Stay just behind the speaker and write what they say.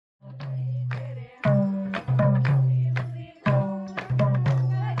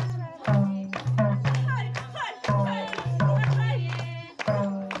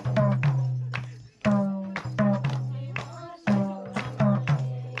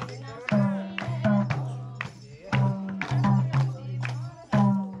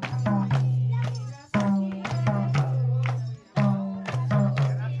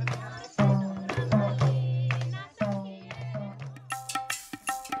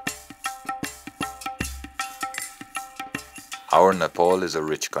Our Nepal is a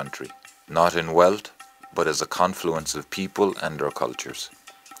rich country, not in wealth, but as a confluence of people and their cultures.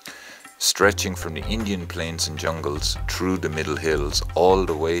 Stretching from the Indian plains and jungles through the middle hills all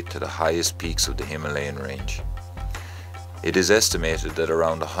the way to the highest peaks of the Himalayan range. It is estimated that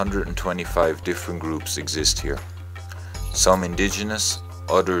around 125 different groups exist here. Some indigenous,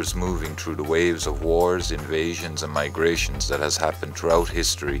 others moving through the waves of wars, invasions and migrations that has happened throughout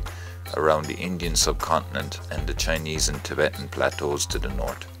history around the Indian subcontinent and the Chinese and Tibetan plateaus to the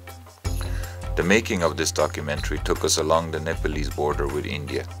north. The making of this documentary took us along the Nepalese border with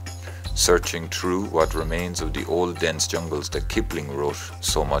India, searching through what remains of the old dense jungles that Kipling wrote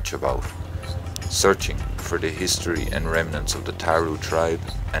so much about, searching for the history and remnants of the Tharu tribe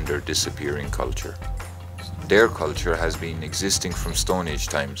and their disappearing culture. Their culture has been existing from Stone Age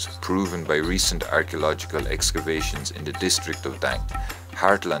times, proven by recent archaeological excavations in the district of Dang,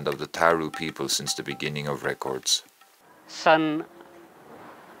 heartland of the Tharu people since the beginning of records. सन्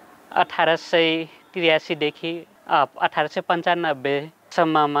 1883 देखि 1895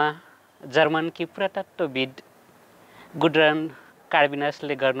 सम्ममा जर्मनकी पुरातत्त्वविद गुडरन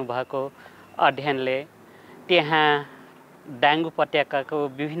कार्बिनसले गर्नुभएको अध्ययनले त्यहाँ डाङ्गु उपत्यकाको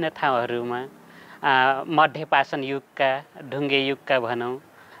विभिन्न ठाउँहरूमा मध्यपाषाण युगका ढुङ्गे युगका भनौं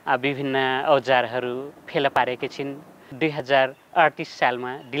विभिन्न औजारहरू फेला पारेका छिन् 2038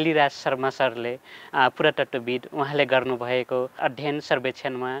 सालमा दिल्लीराज शर्मा सरले पुरातत्त्वविद उहाँले गर्नुभएको अध्ययन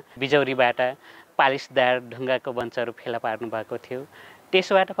सर्वेक्षणमा बिजौरीबाट पालिसदार ढुङ्गाको बन्चहरू फेला पार्नु भएको थियो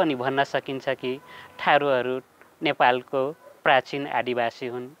त्यसबाट पनि भन्न सकिन्छ कि थारूहरू नेपालको प्राचीन आदिवासी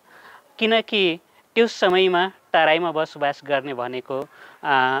हुन् किनकि त्यो समयमा तराईमा बसोबास गर्ने भनेको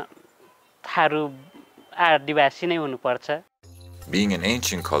थारू आदिवासी नै हुनुपर्छ. Being an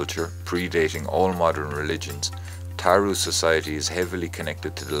ancient culture predating all modern religions, Tharu society is heavily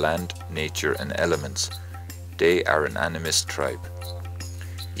connected to the land, nature and elements. They are an animist tribe.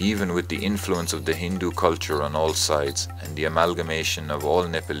 Even with the influence of the Hindu culture on all sides and the amalgamation of all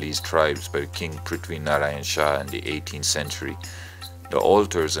Nepalese tribes by King Prithvi Narayan Shah in the 18th century, the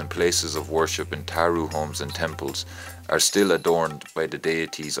altars and places of worship in Tharu homes and temples are still adorned by the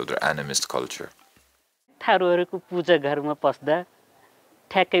deities of their animist culture. थारूहरूको पूजा घरमा पस्दा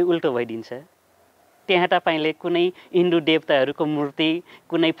ठ्याक्कै उल्टो भइदिन्छ. त्यहाँ तपाईले कुनै हिन्दू देवताहरूको मूर्ति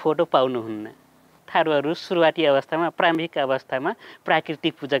कुनै फोटो पाउनुहुन्न. थारूहरू सुरुवाती अवस्थामा प्रारम्भिक अवस्थामा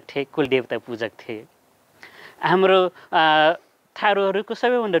प्राकृतिक पूजक थिए, कुलदेवता पूजक थिए. हाम्रो थारूहरूको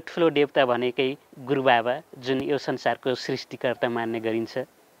सबैभन्दा ठुलो देवता भनेकै गुरुबाबा जुन यो संसारको सृष्टिकर्ता मान्ने गरिन्छ.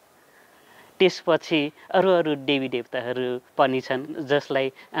 त्यसपछि अरू देवी देवताहरू पनि छन् जसलाई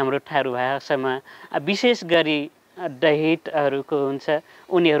हाम्रो थारू भाषामा विशेष गरी दैहितहरूको हुन्छ.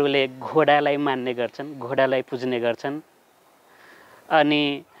 उनीहरूले घोडालाई मान्ने गर्छन्, घोडालाई पूज्ने गर्छन्. अनि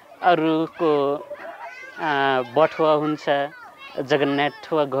अरूको बटुवा हुन्छ,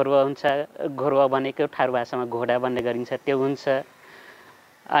 जगन्नाथ वा घोरवा हुन्छ. घोरवा भनेको थारू भाषामा घोडा भन्ने गरिन्छ, त्यो हुन्छ.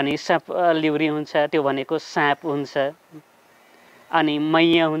 अनि साप लिउरी हुन्छ, त्यो भनेको साप हुन्छ. अनि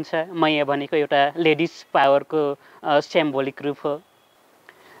मैया हुन्छ, मैया भनेको एउटा लेडिज पावरको सिम्बोलिक रूप हो.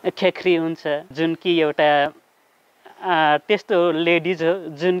 खेख्री हुन्छ जुन कि एउटा त्यस्तो लेडिज हो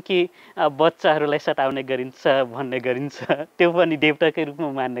जुन कि बच्चाहरूलाई सताउने गरिन्छ भन्ने गरिन्छ. त्यो पनि देवताकै रूपमा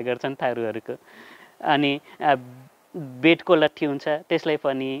मान्ने गर्छन् थारूहरूको. अनि बेडको लट्ठी हुन्छ, त्यसलाई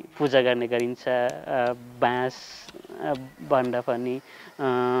पनि पूजा गर्ने गरिन्छ. बाँस भन्दा पनि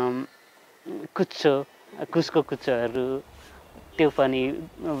कुच्चो, कुसको कुच्चोहरू त्यो पनि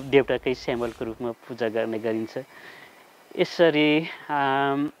देवताकै सिम्बलको रूपमा पूजा गर्ने गरिन्छ. यसरी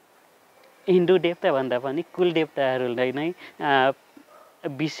हिन्दू देवता भन्दा पनि कुल देवताहरूलाई नै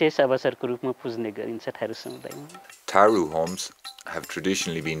विशेष अवसरको रूपमा पूज्ने गरिन्छ थारू समुदायमा. Tharu homes have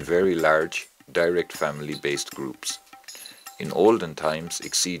traditionally been very large, direct family-based groups. In olden times,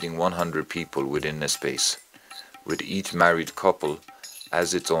 exceeding 100 people within a space, with each married couple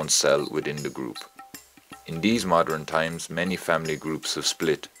as its own cell within the group. In these modern times, many family groups have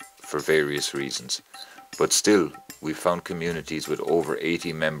split for various reasons, but still, we found communities with over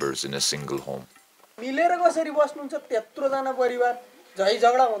 80 members in a single home. मिलेर कसरी बस्नुहुन्छ त्यत्रो जना परिवार? झै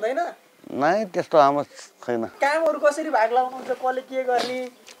झगडा हुँदैन? नै त्यस्तो आमो छैन. कामहरु कसरी भाग लगाउनुहुन्छ? कसले के गर्ने?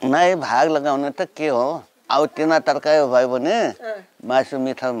 नै भाग लगाउन त के हो? आउ तिना तरकारी भयो भने मासु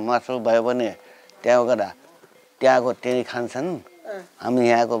मिठा मासु भयो भने त्यहाँ गएर त्यहाँको त्यही खान्छन्. हामी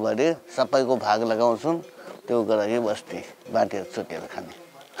यहाँको भरि सबैको भाग लगाउँछौं. त्यो गरेर बस्ती बाटेर छुटेर खाने.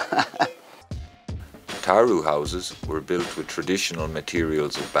 Tharu houses were built with traditional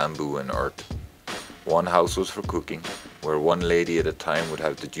materials of bamboo and earth. One house was for cooking, where one lady at a time would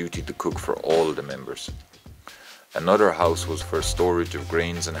have the duty to cook for all the members. Another house was for storage of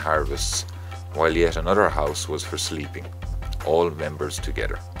grains and harvests, while yet another house was for sleeping. all members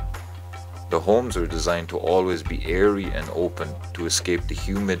together. The homes are designed to always be airy and open to escape the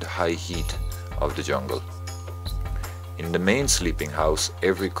humid, high heat of the jungle. In the main sleeping house,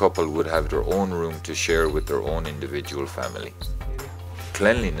 every couple would have their own room to share with their own individual family.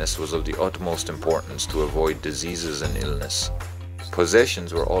 Cleanliness was of the utmost importance to avoid diseases and illness.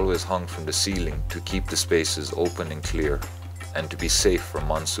 Possessions were always hung from the ceiling to keep the spaces open and clear, and to be safe from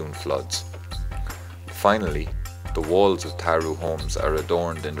monsoon floods. Finally, the walls of Tharu homes are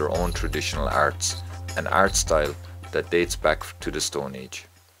adorned in their own traditional arts, an art style that dates back to the Stone Age.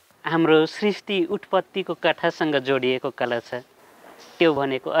 हाम्रो सृष्टि उत्पत्तिको कथासँग जोडिएको कला छ त्यो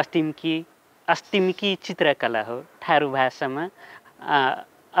भनेको अस्तिमकी चित्रकला हो थारू भाषामा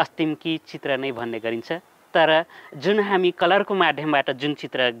अस्तिमकी चित्र नै भन्ने गरिन्छ तर जुन हामी कलरको माध्यमबाट जुन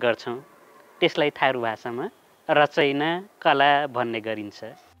चित्र गर्छौं त्यसलाई थारू भाषामा रचना कला भन्ने गरिन्छ.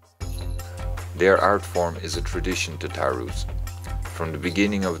 Their art form is a tradition to Tharus. From the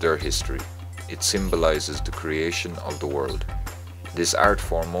beginning of their history, it symbolizes the creation of the world. This art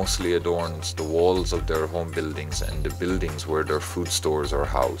form mostly adorns the walls of their home buildings and the buildings where their food stores are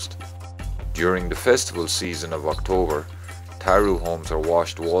housed. During the festival season of October, Tharu homes are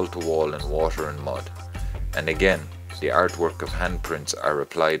washed wall to wall in water and mud. And again, the artwork of handprints are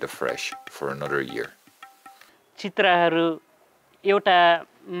applied afresh for another year. चित्रहरू एउटा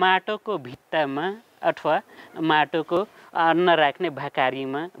माटोको भित्तामा अथवा माटोको अन्न राख्ने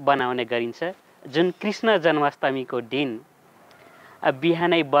भाकारीमा बनाउने गरिन्छ जुन कृष्ण जन्माष्टमीको दिन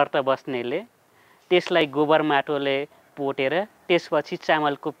बिहानै व्रत बस्नेले त्यसलाई गोबर माटोले पोटेर त्यसपछि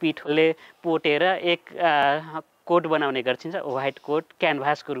चामलको पिठोले पोटेर एक कोट बनाउने गरिन्छ व्हाइट कोट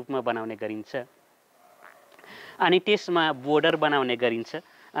क्यानभासको रूपमा बनाउने गरिन्छ अनि त्यसमा बोर्डर बनाउने गरिन्छ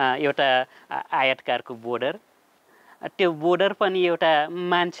एउटा आयतकारको बोर्डर त्यो बोर्डर पनि एउटा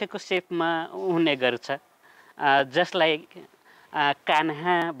मान्छेको शेपमा हुने गर्छ जसलाई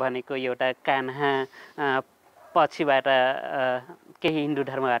कान्हा भनेको एउटा कान्हा पछिबाट केही हिन्दू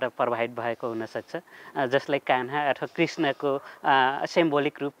धर्मबाट प्रभावित भएको हुन सक्छ जसलाई कान्हा अथवा कृष्णको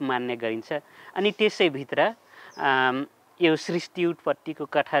सिम्बोलिक रूप मान्ने गरिन्छ अनि त्यसै भित्र यो सृष्टि उत्पत्तिको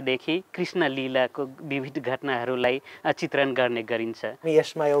कथादेखि कृष्ण लीलाको विविध घटनाहरूलाई चित्रण गर्ने गरिन्छ.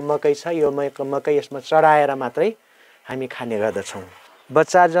 यसमा यो मकै छ यो मकै यसमा चढाएर मात्रै हामी खाने गर्दछौं.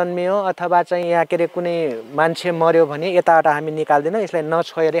 बच्चा जन्मियो अथवा चाहिँ यहाँ के रे कुनै मान्छे मर्यो भने यताबाट हामी निकाल्दैनौं यसलाई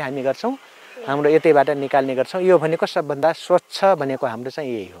नछोएरै हामी गर्छौं हाम्रो यतैबाट निकाल्ने गर्छौं. यो भनेको सबभन्दा स्वच्छ भनेको हाम्रो चाहिँ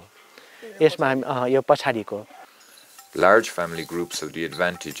यही हो. यसमा हामी यो पछाडीको Large family groups have the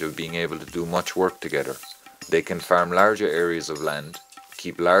advantage of being able to do much work together. They can farm larger areas of land,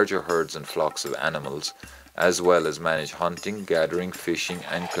 keep larger herds and flocks of animals, as well as manage hunting, gathering, fishing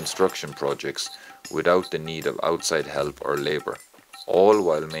and construction projects without the need of outside help or labor, all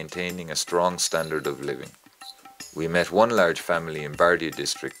while maintaining a strong standard of living. We met one large family in Pandey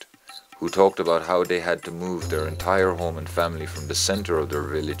district who talked about how they had to move their entire home and family from the center of their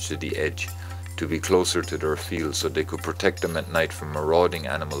village to the edge to be closer to their fields so they could protect them at night from marauding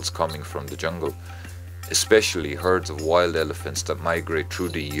animals coming from the jungle. Especially herds of wild elephants that migrate through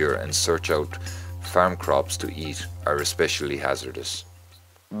the year and search out farm crops to eat are especially hazardous.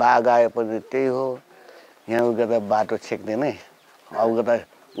 बाघ आए पनि त्यही हो यहाँ गर्दा बाटो छेक्दैन अब गर्दा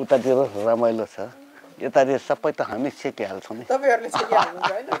उतातिर रमाइलो छ यतातिर सबै त हामी छेकिहाल्छौं नि तपाईहरुले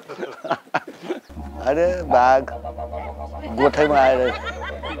छेकिहाल्नुहुन्छ हैन अरे बाघ गोठैमा आएर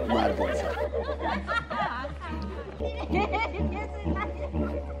मार्दिन्छ.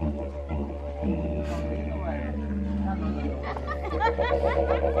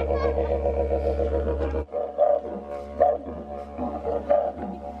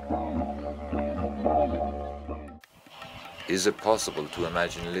 Is it possible to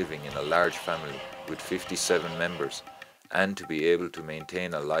imagine living in a large family with 57 members and to be able to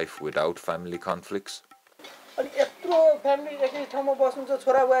maintain a life without family conflicts? अनि यत्रो फ्यामिली एकै ठाउँमा बस्नुहुन्छ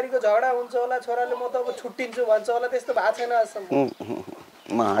छोराबुहारीको झगडा हुन्छ होला छोराले म त अब छुट्टिन्छु भन्छ होला त्यस्तो भएको छैन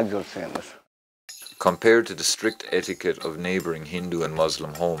आजसम्म महाजोर छैन. Compared to the strict etiquette of neighboring Hindu and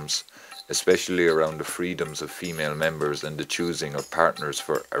Muslim homes, especially around the freedoms of female members and the choosing of partners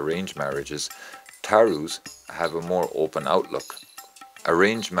for arranged marriages, Tharus have a more open outlook.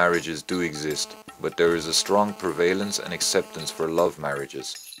 Arranged marriages do exist, but there is a strong prevalence and acceptance for love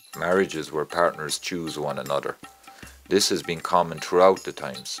marriages, marriages where partners choose one another. This has been common throughout the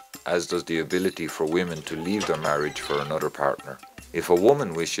times, as does the ability for women to leave their marriage for another partner. If a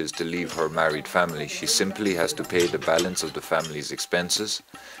woman wishes to leave her married family, she simply has to pay the balance of the family's expenses,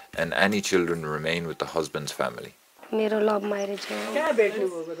 and any children remain with the husband's family. मेरो love marriage हो. कहाँ भेट्नु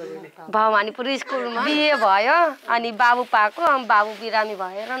भएको तपाईले? भवानीपुर स्कुलमा बिहे भयो अनि बाबु पाएको अनि बाबु बिरामी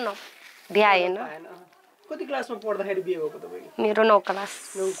भएर न भ्याएन. कति क्लासमा पढ्दाखेरि बिहे भएको तपाईको? मेरो 9 क्लास।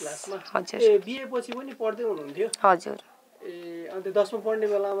 9 क्लासमा। हजुर। ए बिहे पछि पनि पढ्दै हुनुहुन्थ्यो? हजुर। ए अन्त 10 मा पढ्ने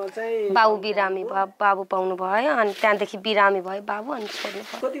बेलामा चाहिँ बाबु बिरामी भयो, बाबु पाउनु भयो अनि त्यहाँदेखि बिरामी भयो बाबु अनि छोड्नु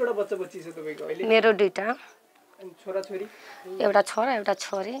पर्यो। कतिवटा बच्ची छ तपाईको अहिले? मेरो 2टा। अनि छोरा छोरी? एउटा छोरा एउटा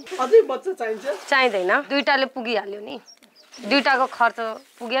छोरी। अझै बच्चा चाहिन्छ? चाहिँदैन, 2टाले पुगिहाल्यो नि। 2टाको खर्च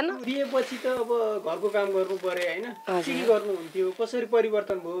पुगेन। बिहे पछि त अब घरको काम गर्नु पर्यो हैन? के गर्नुहुन्थ्यो? कसरी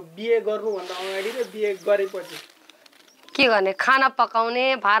परिवर्तन भयो बिहे गर्नु भन्दा अगाडि र बिहे गरेपछि? के गर्ने, खाना पकाउने,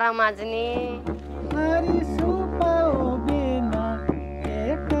 भाँडा माझ्ने।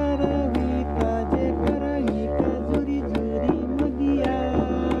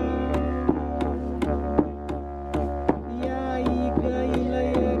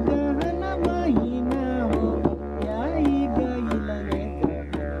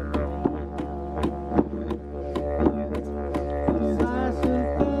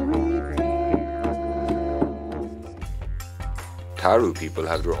 Tharu people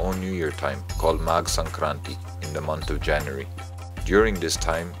have their own New Year time called Mag Sankranti in the month of January. During this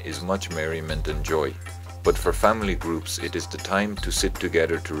time is much merriment and joy, but for family groups it is the time to sit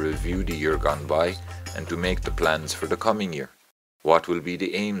together to review the year gone by and to make the plans for the coming year. What will be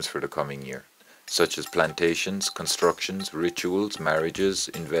the aims for the coming year, such as plantations, constructions, rituals, marriages,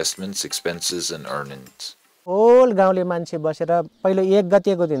 investments, expenses and earnings. Whole गाउँले मान्छे बसेर पहिलो 1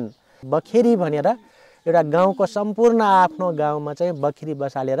 गतेको दिन बखेरी भनेर एउटा गाउँको सम्पूर्ण आफ्नो गाउँमा चाहिँ बखेरी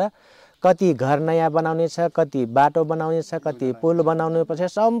बसालेर कति घर नयाँ बनाउने छ, कति बाटो बनाउने छ, कति पुल बनाउने पछि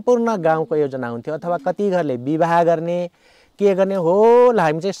सम्पूर्ण गाउँको योजना हुन्थ्यो अथवा कति घरले विवाह गर्ने के गर्ने होल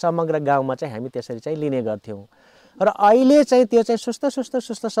हामी चाहिँ समग्र गाउँमा चाहिँ हामी त्यसरी चाहिँ लिने गर्थ्यौं। र अहिले चाहिँ त्यो चाहिँ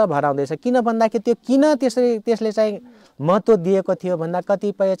सुस्त सब हराउँदैछ। किन भन्दाखेरि त्यो किन त्यसले चाहिँ महत्त्व दिएको थियो भन्दा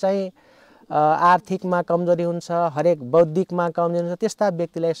कतिपय चाहिँ आर्थिकमा कमजोरी हुन्छ, हरेक बौद्धिकमा कमजोरी हुन्छ, त्यस्ता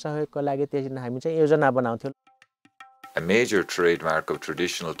व्यक्तिलाई सहयोगको लागि त्यसरी हामी चाहिँ योजना बनाउँथ्यौं। A major trademark of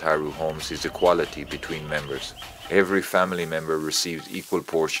traditional Tharu homes is equality between members. Every family member receives equal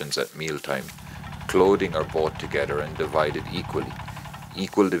portions at mealtime. Clothing are bought together and divided equally.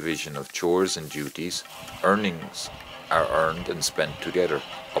 Equal division of chores and duties. Earnings are earned and spent together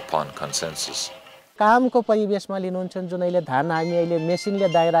upon consensus. कामको परिवेशमा लिनुहुन्छ जुन अहिले धान हामी अहिले मेसिनले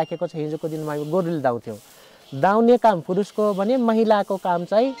दाइराखेको छ। हिजोको दिनमा हामी गोरुले दाउँथ्यौं। दाउने काम पुरुषको भने महिलाको काम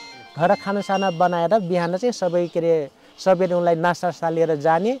चाहिँ घर खानासाना बनाएर बिहान चाहिँ सबैले उनलाई नास्ता लिएर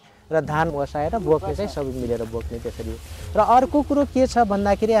जाने र धान ओसाएर बोक्ने चाहिँ सबै मिलेर बोक्ने त्यसरी। र अर्को कुरो के छ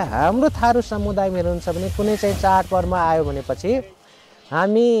भन्दाखेरि हाम्रो थारू समुदायमा हेर्नुहुन्छ भने कुनै चाहिँ चाडपर्व आयो भनेपछि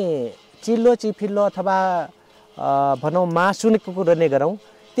हामी चिल्लो चिफिल्लो अथवा भनौं मासुको कुरो नै गरौँ।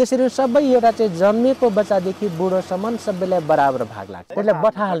 त्यसरी सबै एउटा चाहिँ जन्मेको बच्चादेखि बुढोसम्म सबैलाई बराबर भाग लाग्छ। त्यसले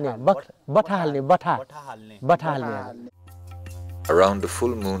बठा हाल्ने। Around the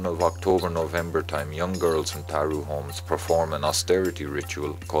full moon of October-November time, young girls from Tharu homes perform an austerity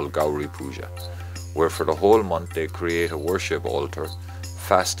ritual called Gauri Puja, where for the whole month they create a worship altar,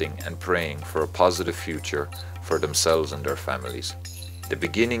 fasting and praying for a positive future for themselves and their families. The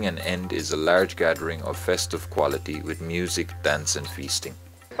beginning and end is a large gathering of festive quality with music, dance and feasting.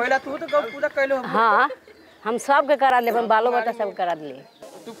 हाँ, हम सब के करा ले, बालो बच्चा सब करा ले।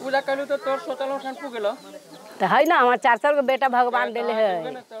 तू पूजा करू तो तोर सोतलो सन पुगेलो तो है ना, हमार 4 को बेटा भगवान देले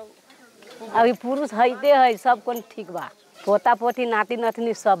है। अभी पुरुष हईते है, सब कोन ठीक बा। पोता पोती नाती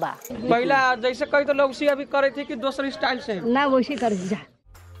नतनी सब बा। पहला जैसे कई तो लोग सी अभी करे थे कि दूसरी स्टाइल से ना वैसे कर जा।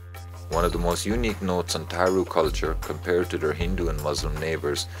 One of the most unique notes on Tharu culture compared to their Hindu and Muslim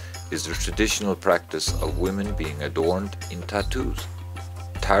neighbors is the traditional practice of women being adorned in tattoos.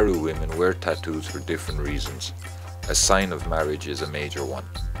 Tharu women wear tattoos for different reasons. A sign of marriage is a major one.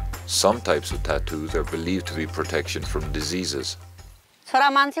 Some types of tattoos are believed to be protection from diseases. छोरा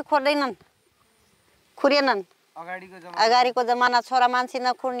मान्छे खोर्दैनन्, खुरेनन्। अगाडिको जमाना छोरा मान्छे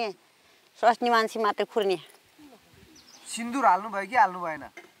नखुर्ने, स्वास्नी मान्छे मात्र खुर्ने। सिन्दूर हाल्नु भयो कि हाल्नु भएन?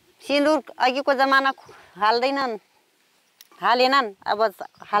 सिन्दूर अघिको जमाना हाल्दैनन्, हालेनन्, अब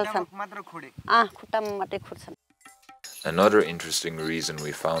हाल्छन्। मात्र खुडे। खुट्टामा मात्रै खुर्छन्। Another interesting reason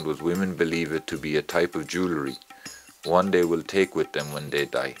we found was women believe it to be a type of jewelry, one they will take with them when they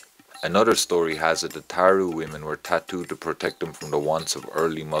die. Another story has it that Tharu women were tattooed to protect them from the wants of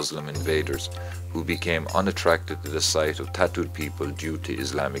early Muslim invaders who became unattracted to the sight of tattooed people due to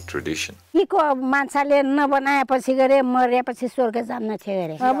Islamic tradition. को मान्छेले नबनाएपछि गरे मरेपछि स्वर्ग जान्न थियो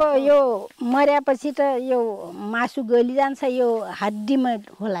गरे। अब यो मरेपछि त यो मासु गली जान्छ, यो हड्डीमा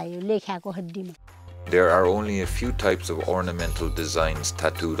होला, यो लेख्याको हड्डीमा। There are only a few types of ornamental designs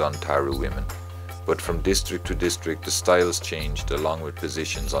tattooed on Tharu women, but from district to district the styles changed along with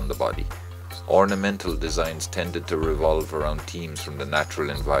positions on the body. Ornamental designs tended to revolve around themes from the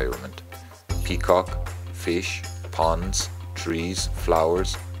natural environment: peacock, fish, ponds, trees,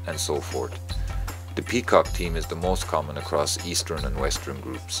 flowers, and so forth. The peacock theme is the most common across Eastern and Western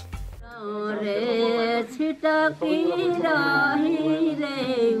groups.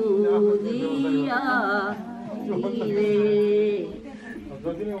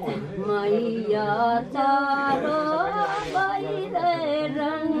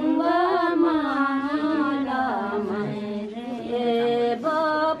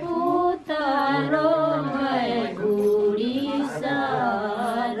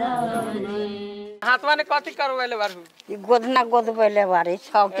 हातमा कति करो बेले बारु ये गोदना गोद बेले बारे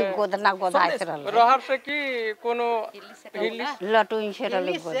छौकी गोदना गोद आइस रहल रहर से कि कोनो हिली लटू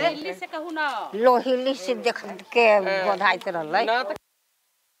इंशेरले गोद हिली से कहू ना लो हिली से देख के गोद आइस रहल ना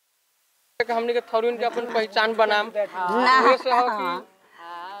हमनी के थरुन के अपन पहचान बनाम ना से हो कि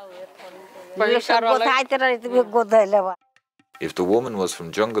पहचान गोद आइस रहल त गोद लेबा. If the woman was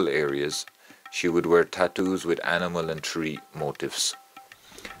from jungle areas, she would wear tattoos with animal and tree motifs.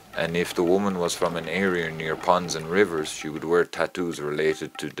 And if the woman was from an area near ponds and rivers, she would wear tattoos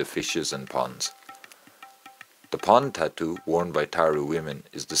related to the fishes and ponds. The pond tattoo worn by Tharu women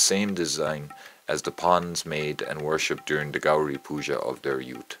is the same design as the ponds made and worshipped during the Gauri Puja of their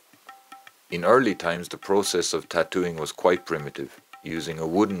youth. In early times, the process of tattooing was quite primitive, using a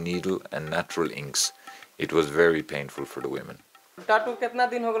wooden needle and natural inks. It was very painful for the women. टाटू कितना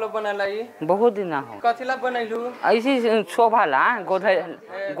दिन हो गलो बनाला ई बहुत दिन हो कथिला बनाइलु ऐसी शोभाला गोधाई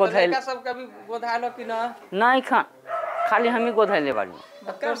गोधाई का सब कभी गोधालो कि ना नहीं खाली हम ही गोधाइले बाड़ी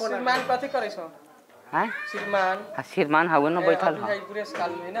तो श्रीमान कथि करे छौ हैं श्रीमान हवे न बैठल ह पूरे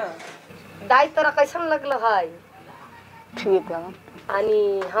साल में ना दाई तोरा कैसन लगल है ठीक है अनि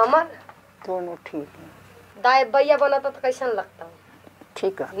हमर दोनों ठीक दाई भैया बनत त कैसन लगता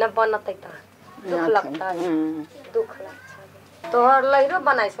ठीक है न बनतै त दुख लगता है दुख लगता तोहर लहरो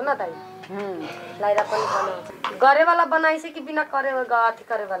बनाइसो ना दाई लहरा पनि बनाउ गरे वाला बनाइसे कि बिना करे अथि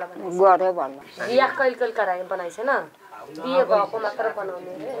करे वाला बनाइसे गरे वाला बिया कल कराए बनाइसे ना बिया भएको मात्र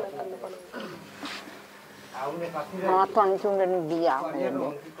बनाउने रे हां तनी सुन्दर बिया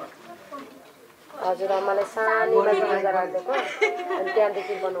हजुर मलाई सानी लगेर गराउँदैको अनि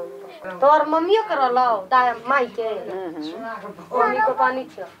त्यहाँदेखि बनाउनु तोहर मम्मीयो करल दाइ माइके मम्मीको पनि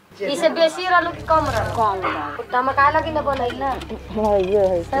थियो इसे बेसी रहल कि कम रहल कम खुट्टामा काहे लागि न बनाइला यो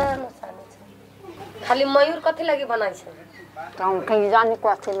है सानो खाली मयूर कथि लागि बनाइछ त कहीं जाने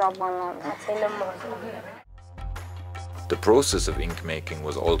कथि ल बनाउ छैन म The process of ink making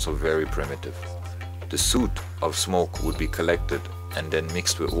was also very primitive. The soot of smoke would be collected and then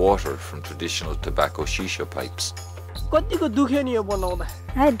mixed with water from traditional tobacco shisha pipes. कतिको दुख्यो नि यो बनाउँदा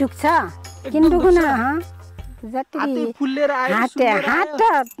है दुख्छ किन दुख्न ह जति फुल्लेर आयो हात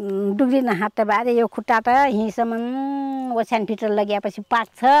दुख्दिन हात बारे यो खुट्टा त हिँसम्म ओछ्यान फिटर लगाएपछि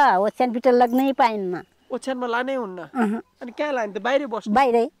पाक्छ ओछ्यान फिटर लाग्नै पाइन्न ओछ्यानमा लानै हुन्न अनि कहाँ लाने त बाहिरै बस्नु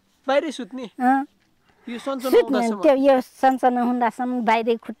बाहिरै सुत्ने यो सन्चन हुँदासम्म त्यो यो सन्चन हुँदासम्म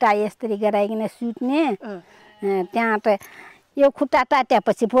बाहिरै खुट्टा यसरी गराइकन सुत्ने त्यहाँ त यो खुट्टा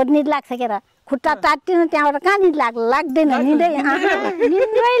तात्यापछि फोर्नी लाग्छ के र खुट्टा तात्तिनु त्यहाँबाट कहाँ निद लाग्दैन निदै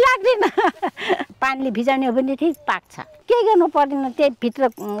लाग्दैन पानीले भिजाउने हो भने ठिक पाक्छ केही गर्नु पर्दैन त्यही भित्र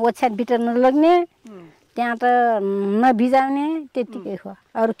ओछ्यान भित्र नलग्ने त्यहाँ त नभिजाउने त्यतिकै हो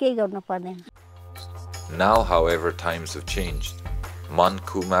अरू केही गर्नु पर्दैन. Now, however, times have changed.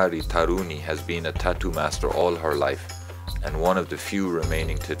 Kumari Taruni has been a tattoo master all her life and one of the few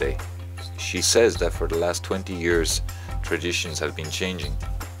remaining today. She says that for the last 20 years, traditions have been changing.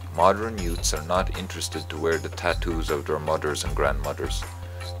 Modern youths are not interested to wear the tattoos of their mothers and grandmothers.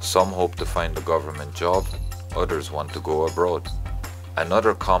 Some hope to find a government job, others want to go abroad.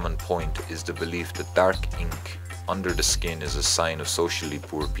 Another common point is the belief that dark ink under the skin is a sign of socially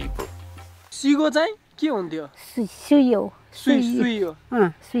poor people. सिगो चाहिँ के हुन्थ्यो सुइयो सुइयो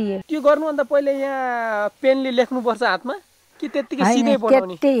सुइयो के गर्नुभन्दा पहिले यहाँ पेनले लेख्नुपर्छ हातमा कि त्यतिकै सिधै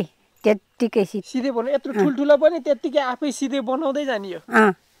बनाउने त्यतिकै सिधै बनाउने यत्रो ठुलठुलो पनि त्यतिकै आफै सिधै बनाउँदै जाने हो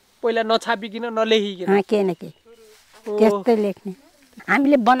पहिला नछापिकिन नलेखिकिन के न के त्यस्तै लेख्ने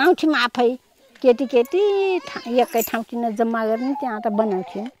हामीले बनाउँछौँ आफै केटी केटी एकै ठाउँतिर जम्मा गर्ने त्यहाँ त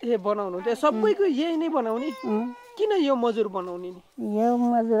बनाउँछौँ ए बनाउनु त्यो सबैको यही नै बनाउने किन यो मजुर बनाउने नि यो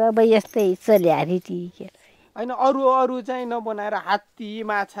मजुर अब यस्तै चल्या रीति हैन अरु चाहिँ नबनाएर हात्ती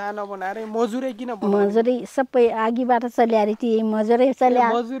माछा नबनाएर मजुरै किन बनाउने मजुरै सबै आगीबाट चल्या रीति मजुरै चल्या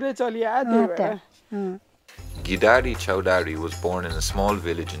मजुरै चलिया त्यो Gidari Chowdhury was born in a small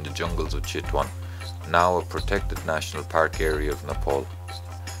village in the jungles of Chitwan, now a protected national park area of Nepal,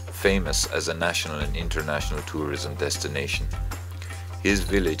 famous as a national and international tourism destination. His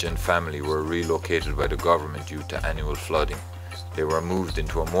village and family were relocated by the government due to annual flooding, they were moved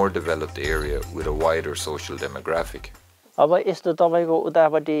into a more developed area with a wider social demographic. अब यस्तो तपाईको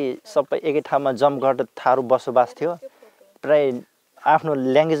उतापट्टि सबै एकै ठाउँमा जमघट थारू बसोबास थियो प्राय आफ्नो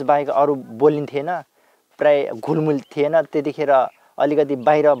ल्याङ्ग्वेज बाहेक अरु बोलिन्थेन प्राय घुलमुल थिएन त्यतिखेर अलिकति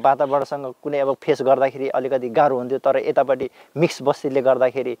बाहिर वातावरणसँग कुनै अब फेस गर्दाखेरि अलिकति गाह्रो हुन्थ्यो तर यतापट्टि मिक्स बस्तीले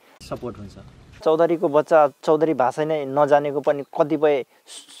गर्दाखेरि सपोर्ट हुन्छ चौधरीको बच्चा चौधरी भाषा नै नजानेको पनि कतिपय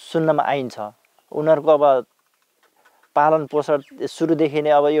सुन्नमा आइन्छ उनीहरुको अब पालन पोषण सुरुदेखि नै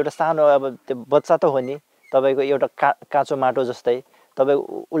अब एउटा सानो अब त्यो बच्चा त हो नि तपाईको एउटा काँचो माटो जस्तै तपाई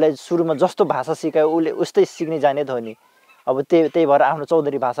उलाई सुरुमा जस्तो भाषा सिकायो उले उस्तै सिक्ने जाने त हो नि अब त्यही भएर आफ्नो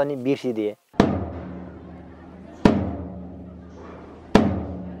चौधरी भाषा नि बिर्सिदिए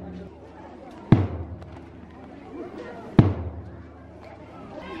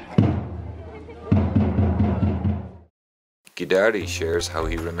Gidari shares how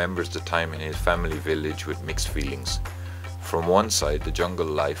he remembers the time in his family village with mixed feelings. From one side, the jungle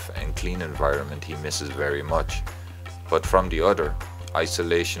life and clean environment he misses very much, but from the other,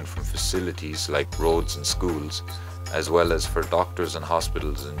 isolation from facilities like roads and schools, as well as for doctors and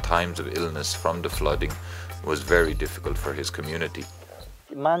hospitals in times of illness from the flooding, was very difficult for his community.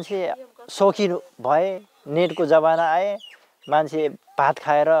 मान्छे शौकीन भए नेटको जमाना आए मान्छे भात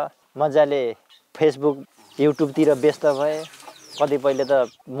खाएर मजाले फेसबुक युट्युब तिर व्यस्त भए कतिपयले त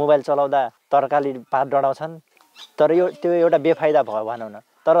मोबाइल चलाउँदा तरकारी भात डढाउँछन् तर त्यो एउटा बेफाइदा भयो भनौं न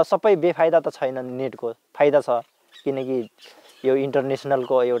तर सबै बेफाइदा त छैन नेटको फाइदा छ किनकि यो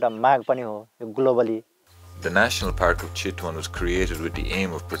इन्टरनेशनलको एउटा माग पनि हो globally The National Park of Chitwan was created with the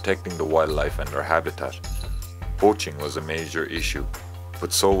aim of protecting the wildlife and their habitat. Poaching was a major issue,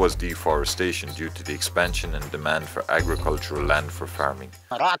 but so was deforestation due to the expansion and demand for agricultural land for farming.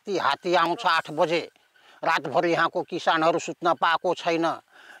 राति हात्ती आउँछ 8 बजे रातभर यहाँको किसानहरु सुत्न पाएको छैन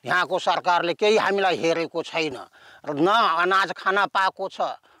यहाँको सरकारले केही हामीलाई हेरेको छैन न अनाज खान पाएको छ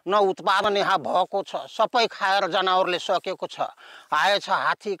न उत्पादन यहाँ भएको छ सबै खाएर जनावरले सकेको छ आएछ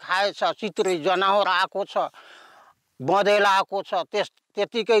हात्ती खाएछ चित्रे जनावर आएको छ बँदेल आएको छ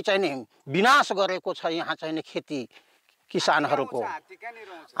त्यतिकै चाहिँ नि विनाश गरेको छ यहाँ चाहिँ नि खेती किसानहरुको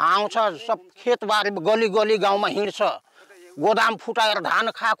आउँछ सब खेतबारी गली गली गाउँमा हिँड्छ गोदाम फुटाएर धान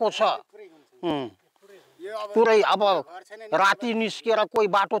खाएको छ पुरै अब राति निस्केर कोही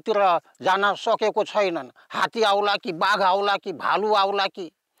बाटोतिर जान सकेको छैनन् हात्ती आउला कि बाघ आउला कि भालु आउला कि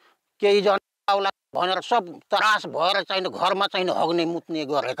केही जन आउला भनेर सब त्रास भएर चाहिँ घरमा चाहिँ हग्ने मुत्ने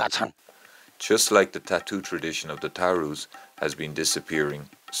गरेका छन्. Just like the tattoo tradition of the Tharus has been disappearing,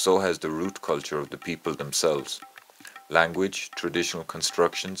 so has the root culture of the people themselves. Language, traditional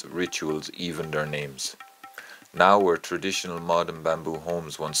constructions, rituals, even their names. Now where traditional modern bamboo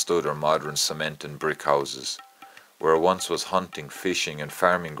homes once stood are modern cement and brick houses. Where once was hunting, fishing and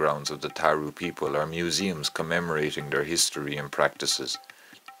farming grounds of the Tharu people are museums commemorating their history and practices.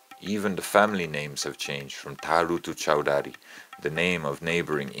 Even the family names have changed from Tharu to Chaudhary, the name of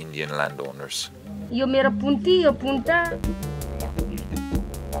neighboring Indian landowners. Yo mera punti, yo punta.